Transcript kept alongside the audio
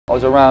I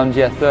was around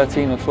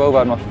 13 or 12. I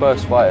had my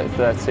first fight at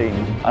 13.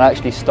 I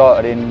actually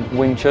started in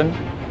Wing Chun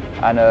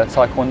and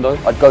Taekwondo.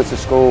 I'd go to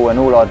school and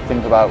all I'd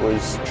think about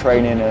was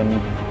training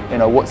and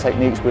what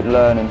techniques we'd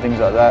learn and things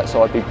like that,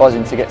 so I'd be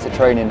buzzing to get to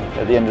training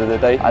at the end of the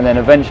day. And then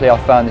eventually I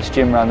found this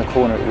gym around the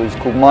corner. It was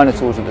called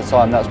Minotaurs at the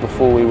time. That's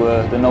before we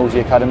were the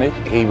Knowlesy Academy.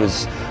 He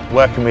was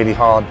working really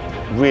hard,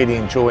 really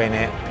enjoying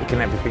it,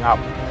 picking everything up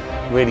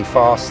really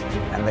fast,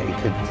 and that he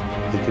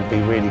could be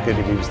really good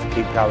if he was to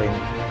keep going,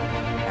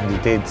 and he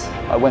did.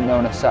 I went there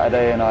on a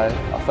Saturday and I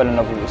fell in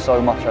love with it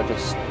so much I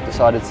just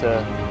decided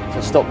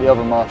to stop the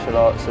other martial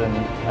arts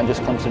and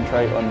just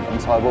concentrate on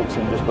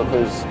Thai-boxing, just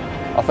because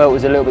I felt it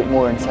was a little bit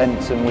more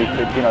intense and we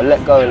could,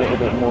 let go a little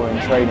bit more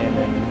in training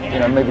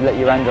and, maybe let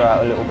your anger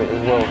out a little bit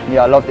as well.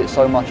 Yeah, I loved it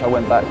so much I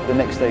went back the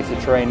next day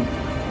to train,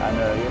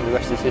 and the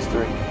rest is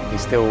history.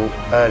 He's still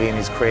early in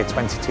his career,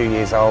 22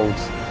 years old,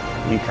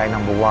 UK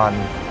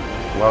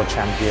 #1, world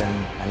champion,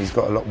 and he's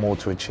got a lot more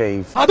to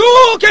achieve.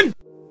 Hadouken!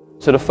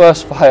 So the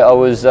first fight I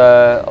was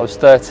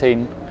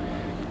 13,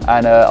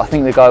 and I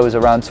think the guy was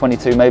around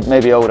 22,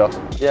 maybe older.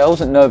 Yeah, I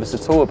wasn't nervous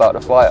at all about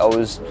the fight. I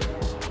was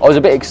a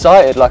bit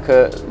excited,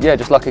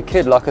 just like a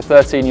kid, like a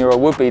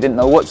 13-year-old would be. Didn't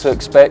know what to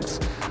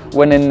expect.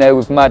 Went in there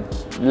with mad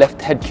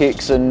left head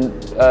kicks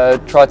and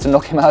tried to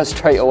knock him out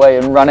straight away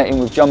and ran at him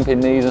with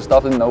jumping knees and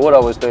stuff. Didn't know what I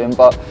was doing,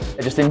 but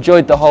I just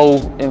enjoyed the whole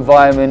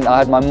environment. I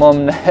had my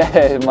mum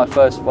there in my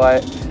first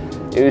fight.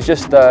 It was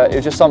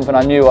just something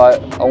I knew I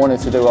wanted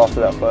to do after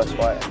that first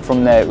fight.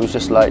 From there, it was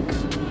just like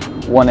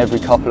one every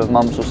couple of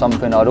months or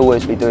something. I'd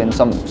always be doing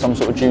some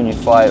sort of junior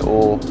fight,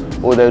 or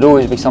there'd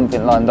always be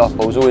something lined up.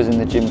 I was always in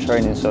the gym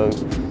training, so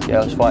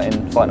yeah, I was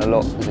fighting a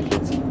lot as a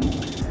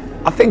kid.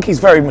 I think he's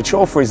very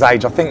mature for his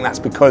age. I think that's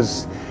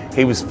because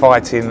he was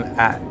fighting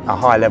at a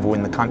high level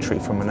in the country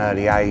from an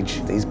early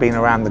age. He's been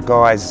around the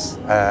guys,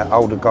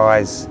 older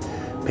guys,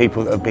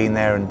 people that have been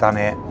there and done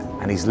it,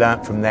 and he's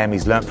learnt from them,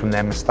 he's learnt from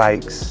their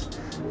mistakes.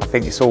 I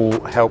think it's all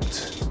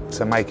helped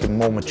to make him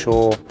more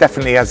mature.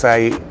 Definitely as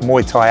a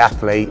Muay Thai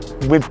athlete,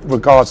 with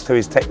regards to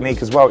his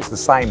technique as well, it's the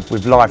same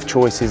with life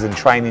choices and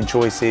training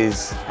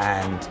choices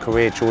and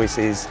career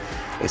choices.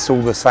 It's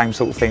all the same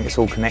sort of thing, it's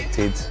all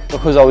connected.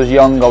 Because I was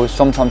young, I was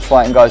sometimes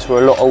fighting guys who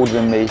were a lot older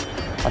than me.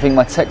 I think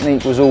my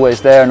technique was always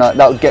there and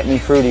that would get me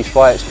through these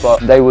fights, but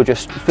they were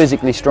just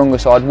physically stronger,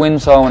 so I'd win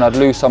some and I'd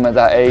lose some at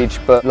that age,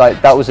 but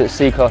that was at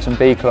C class and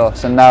B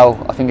class, and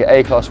now I think at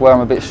A class, where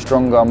I'm a bit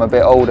stronger, I'm a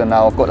bit older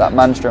now, I've got that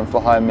man strength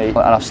behind me and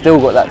I've still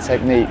got that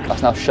technique.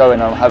 That's now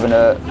showing I'm having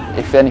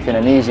if anything,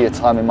 an easier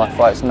time in my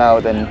fights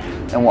now than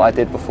what I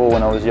did before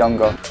when I was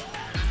younger.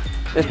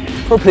 There's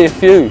probably a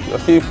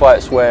few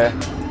fights where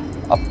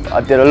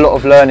I did a lot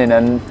of learning,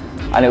 and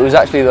it was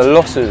actually the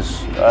losses,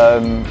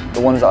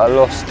 the ones that I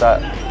lost,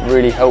 that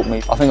really helped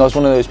me. I think I was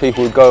one of those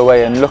people who'd go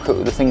away and look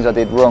at the things I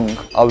did wrong.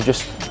 I would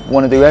just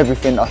want to do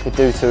everything I could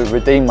do to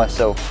redeem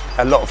myself.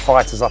 A lot of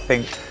fighters, I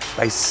think,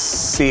 they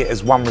see it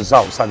as one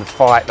result. So the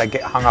fight, they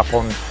get hung up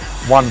on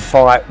one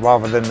fight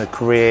rather than the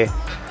career.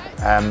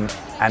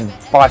 And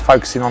by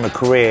focusing on the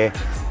career,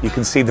 you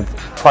can see the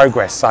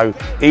progress. So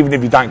even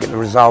if you don't get the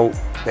result,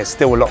 there's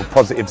still a lot of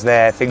positives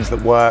there, things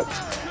that worked,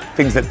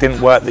 things that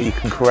didn't work that you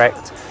can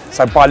correct.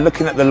 So by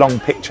looking at the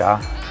long picture,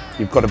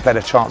 you've got a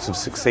better chance of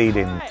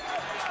succeeding.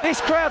 This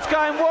crowd's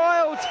going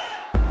wild!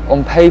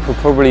 On paper,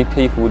 probably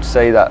people would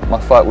say that my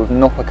fight with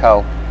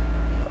Knowles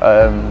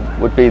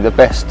would be the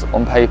best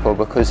on paper,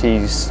 because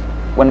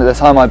when at the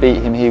time I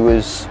beat him, he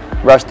was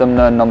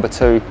Rajdamnern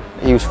 #2.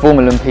 He was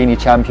former Lumpini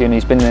champion.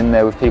 He's been in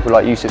there with people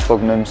like Yusuf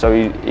Fognum, so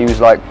he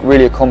was like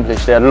really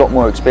accomplished. He had a lot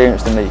more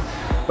experience than me.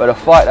 But a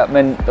fight that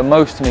meant the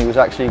most to me was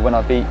actually when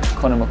I beat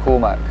Conor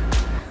McCormack,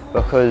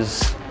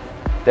 because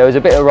there was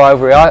a bit of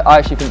rivalry. I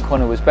actually think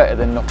Conor was better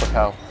than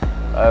Knowles.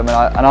 And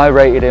I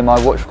rated him. I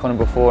watched Conor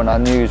before and I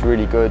knew he was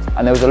really good.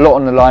 And there was a lot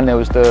on the line. There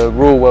was the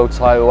Raw World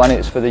title and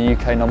it's for the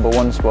UK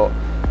 #1 spot.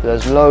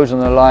 There's loads on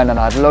the line and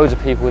I had loads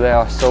of people there.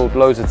 I sold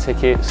loads of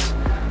tickets.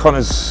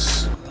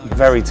 Conor's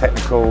very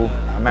technical.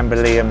 I remember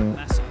Liam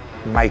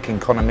making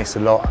Conor miss a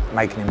lot,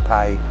 making him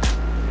pay,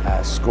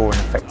 scoring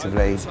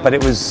effectively. But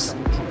it was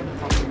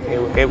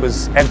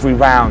every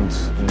round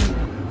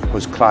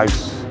was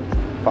close.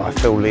 But I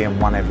feel Liam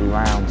won every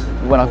round.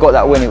 When I got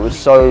that win, it was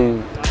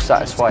so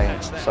satisfying.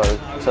 So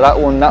that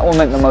one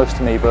meant the most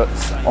to me. But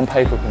on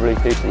paper, probably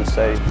people would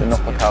say the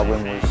Knowles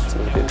win was a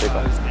bit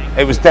bigger.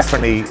 It was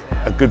definitely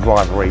a good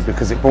rivalry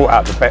because it brought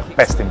out the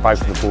best in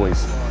both of the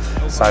boys.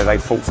 So they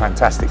fought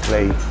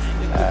fantastically.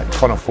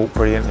 Conor fought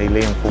brilliantly,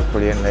 Liam fought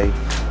brilliantly,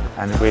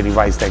 and it really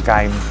raised their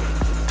game.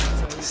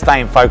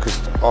 Staying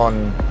focused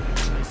on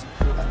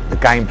the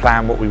game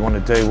plan, what we want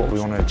to do, what we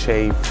want to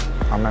achieve.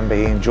 I remember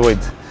he enjoyed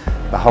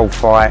the whole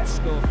fight,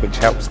 which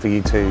helps for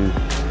you to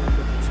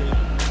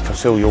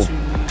fulfil your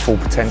full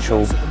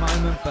potential.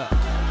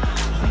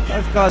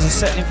 Both guys are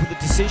settling for the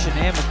decision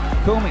here.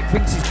 McCormack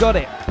thinks he's got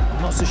it.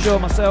 I'm not so sure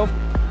myself.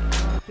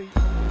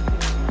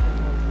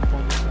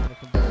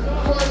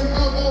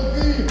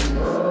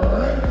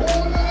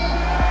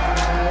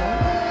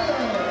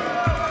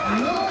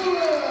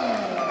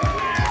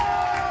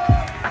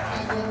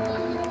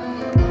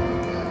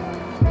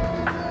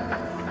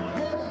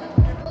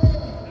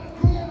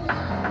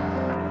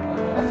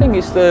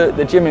 think it's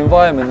the gym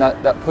environment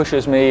that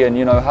pushes me, and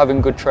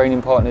having good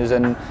training partners,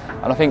 and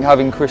I think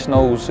having Chris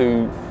Knowles,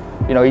 who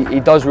he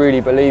does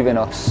really believe in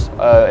us,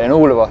 in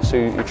all of us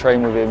who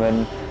train with him,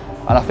 and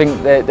I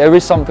think there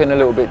is something a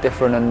little bit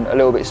different and a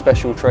little bit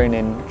special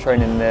training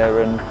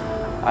there, and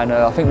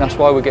I think that's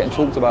why we're getting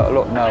talked about a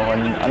lot now,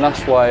 and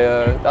that's why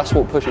that's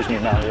what pushes me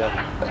now.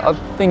 Yeah,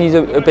 I think he's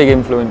a big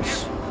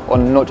influence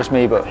on not just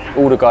me but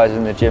all the guys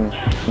in the gym.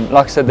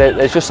 Like I said,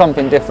 there's just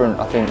something different,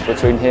 I think,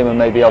 between him and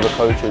maybe other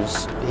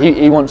coaches.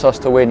 He wants us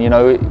to win.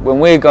 When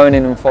we're going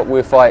in and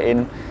we're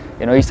fighting,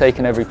 he's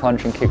taking every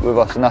punch and kick with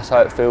us, and that's how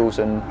it feels.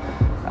 And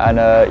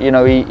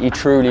he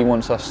truly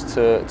wants us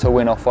to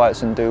win our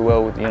fights and do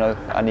well.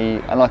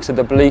 And like I said,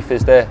 the belief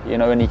is there.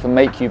 And he can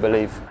make you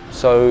believe.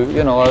 So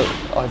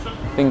I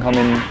think I'm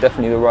in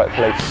definitely the right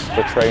place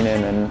for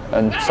training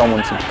and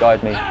someone to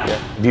guide me.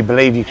 Yeah. If you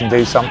believe you can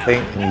do something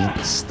and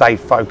you stay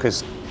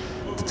focused,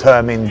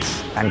 determined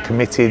and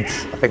committed,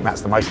 I think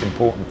that's the most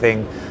important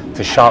thing,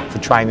 to show up for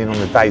training on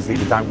the days that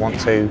you don't want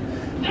to,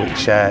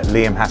 which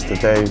Liam has to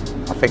do.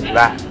 I think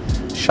that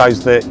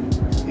shows that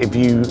if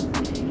you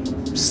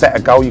set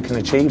a goal, you can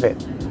achieve it.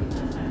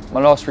 My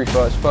last 3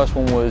 fights, first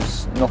one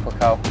was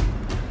Knockout.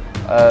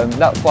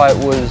 That fight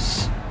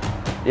was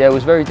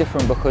very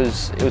different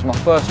because it was my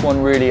first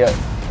one really at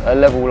a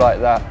level like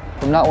that.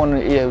 From that one,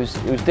 it was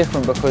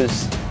different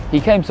because he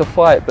came to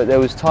fight, but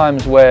there was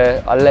times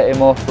where I let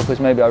him off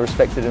because maybe I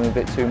respected him a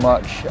bit too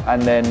much,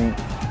 and then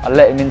I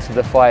let him into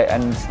the fight,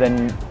 and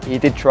then he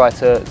did try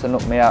to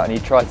knock me out, and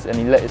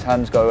he let his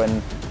hands go,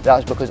 and that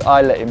was because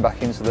I let him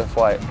back into the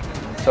fight.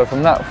 So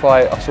from that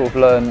fight, I sort of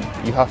learned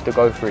you have to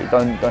go for it.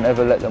 Don't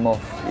ever let them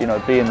off.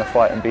 Be in the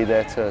fight and be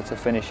there to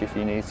finish if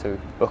you need to.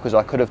 Because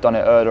I could have done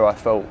it earlier, I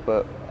felt,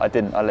 but I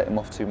didn't. I let him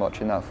off too much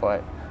in that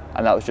fight,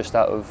 and that was just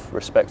out of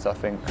respect, I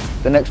think.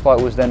 The next fight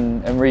was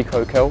then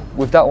Enrico Kell.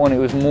 With that one, it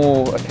was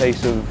more a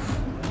case of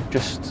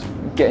just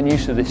getting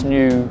used to this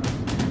new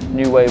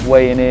way of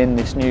weighing in,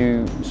 this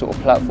new sort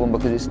of platform,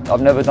 because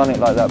I've never done it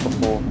like that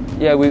before.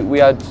 Yeah, we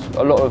had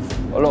a lot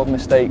of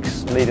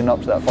mistakes leading up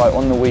to that fight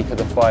on the week of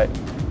the fight.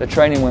 The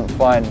training went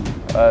fine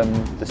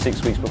the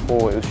 6 weeks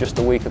before. It was just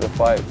the week of the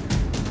fight.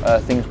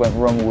 Things went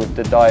wrong with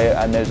the diet,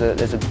 and there's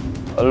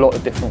a lot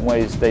of different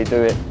ways they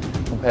do it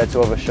compared to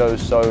other shows.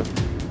 So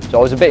I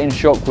was a bit in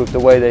shock with the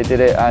way they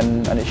did it,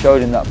 and it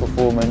showed in that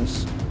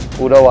performance.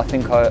 Although I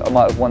think I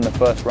might have won the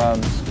first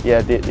rounds,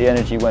 yeah, the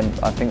energy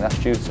went. I think that's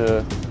due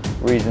to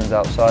reasons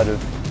outside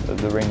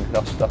of the ring.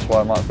 That's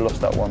why I might have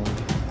lost that one.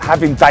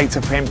 Having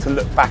data for him to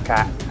look back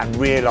at and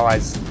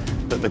realise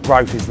that the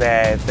growth is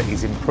there, that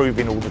he's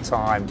improving all the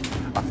time,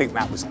 I think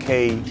that was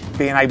key.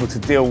 Being able to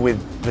deal with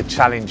the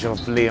challenge of,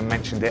 Liam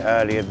mentioned it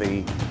earlier,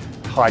 the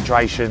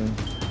hydration,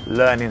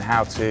 learning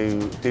how to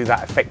do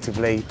that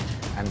effectively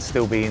and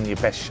still be in your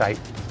best shape.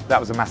 That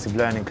was a massive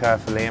learning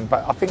curve for Liam,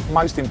 but I think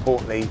most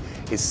importantly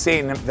is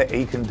seeing that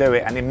he can do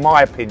it, and in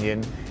my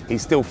opinion,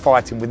 he's still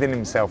fighting within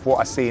himself.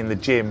 What I see in the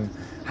gym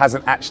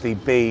hasn't actually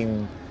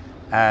been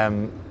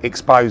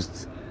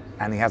exposed,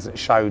 and he hasn't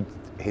showed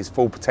his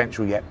full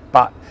potential yet,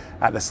 but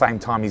at the same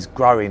time he's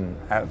growing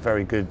at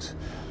very good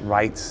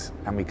rates,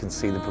 and we can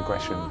see the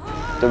progression.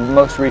 The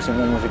most recent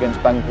one was against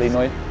Bankley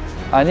Noy,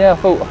 and yeah, I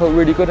felt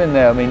really good in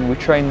there. I mean, we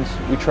trained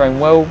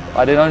well.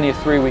 I did only a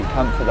 3-week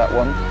camp for that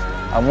one,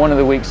 and one of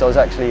the weeks I was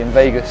actually in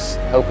Vegas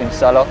helping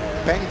Salah.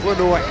 Bankley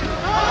Noy.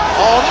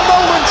 Oh,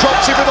 Nolan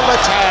drops him with the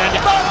left hand.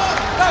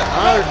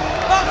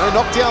 No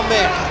knockdown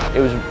there. It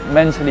was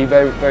mentally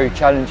very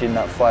challenging,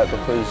 that fight,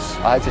 because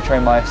I had to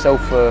train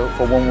myself for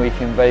 1 week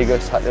in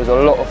Vegas. There was a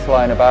lot of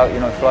flying about,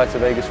 fly to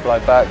Vegas, fly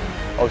back.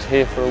 I was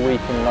here for a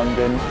week in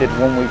London, did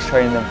 1 week's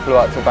training, then flew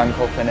out to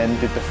Bangkok and then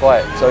did the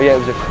fight. So yeah, it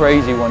was a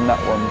crazy one, that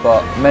one,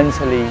 but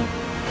mentally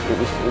it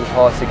was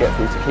hard to get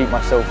through, to keep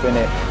myself in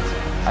it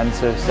and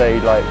to say,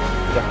 like,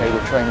 okay,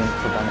 we're training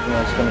for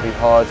Bangkok, it's going to be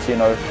hard,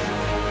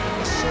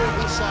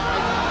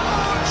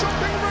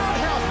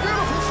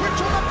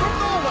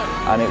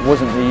 And it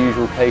wasn't the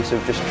usual case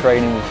of just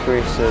training with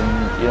Chris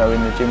and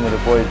in the gym with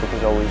the boys,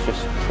 because I was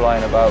just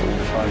flying about all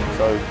the time.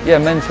 So yeah,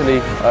 mentally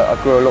I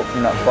grew a lot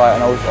from that fight,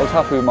 and I was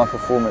happy with my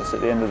performance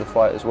at the end of the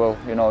fight as well.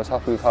 I was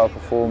happy with how I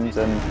performed,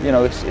 and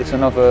it's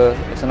another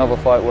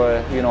fight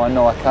where I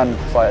know I can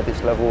fight at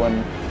this level,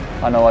 and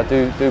I know I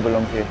do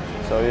belong here.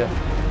 So yeah.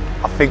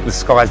 I think the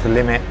sky's the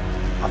limit.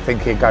 I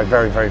think he'll go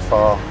very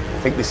far. I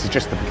think this is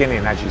just the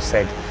beginning, as you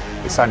said.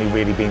 It's only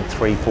really been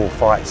 3-4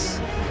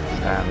 fights.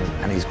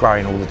 And he's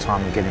growing all the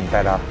time and getting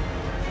better.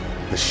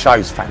 The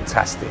show's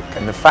fantastic,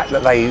 and the fact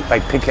that they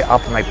pick it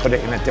up and they put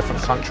it in a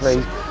different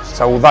country.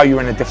 So although you're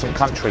in a different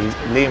country,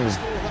 Liam was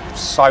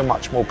so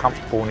much more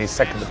comfortable in his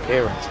second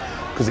appearance,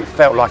 because it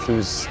felt like he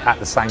was at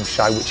the same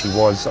show, which he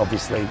was,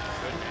 obviously,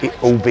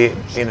 albeit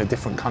in a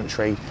different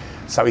country.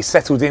 So he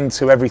settled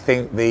into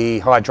everything,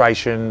 the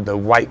hydration, the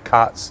weight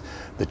cuts,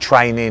 the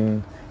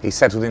training. He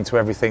settled into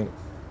everything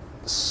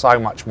so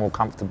much more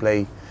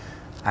comfortably.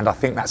 And I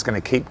think that's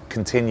going to keep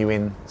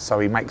continuing, so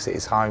he makes it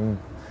his home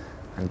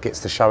and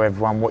gets to show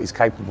everyone what he's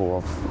capable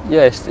of.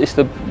 Yeah, it's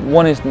the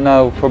one is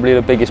now probably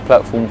the biggest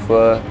platform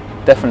for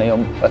definitely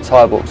a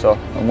Thai boxer,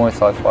 a Muay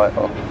Thai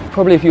fighter.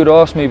 Probably if you'd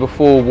asked me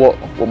before what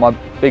my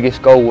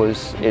biggest goal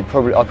was, I'd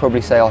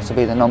probably say to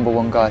be the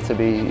 #1 guy, to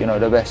be, you know,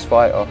 the best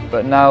fighter.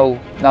 But now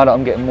that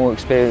I'm getting more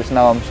experience,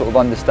 now I'm sort of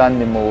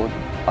understanding more,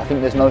 I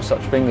think there's no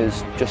such thing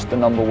as just the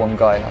 #1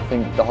 guy. I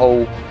think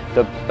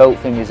the belt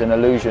thing is an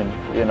illusion,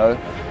 you know.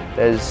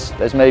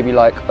 There's maybe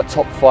like a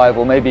top 5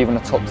 or maybe even a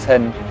top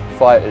 10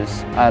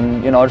 fighters,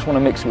 and, you know, I just want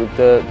to mix with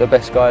the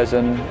best guys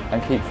and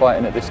keep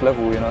fighting at this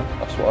level, you know.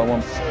 That's what I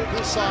want.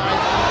 Circle side.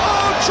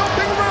 Oh,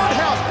 jumping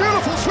roundhouse.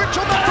 Beautiful switch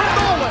on that from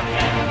Nolan.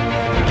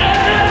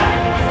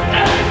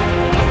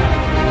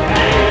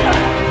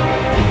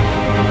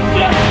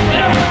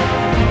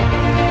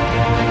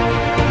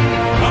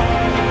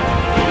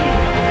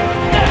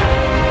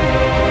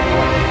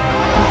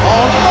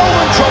 Oh,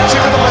 Nolan drops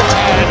him with the left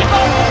hand.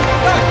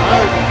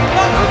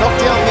 No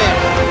knockdown there.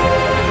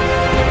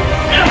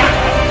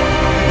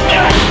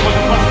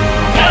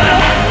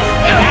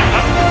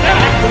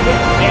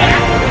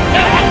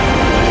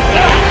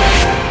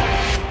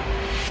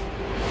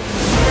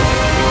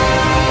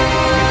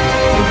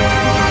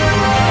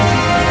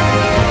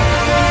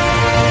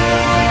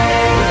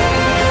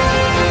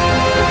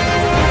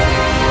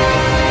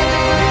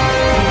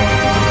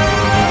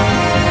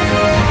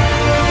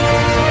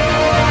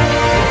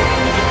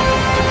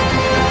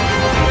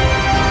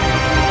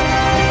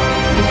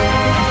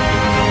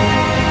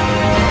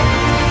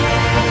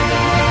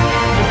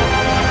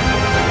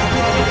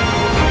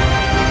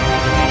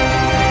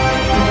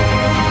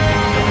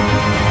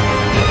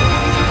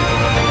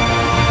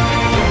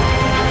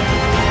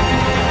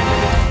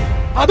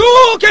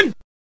 Hadouken!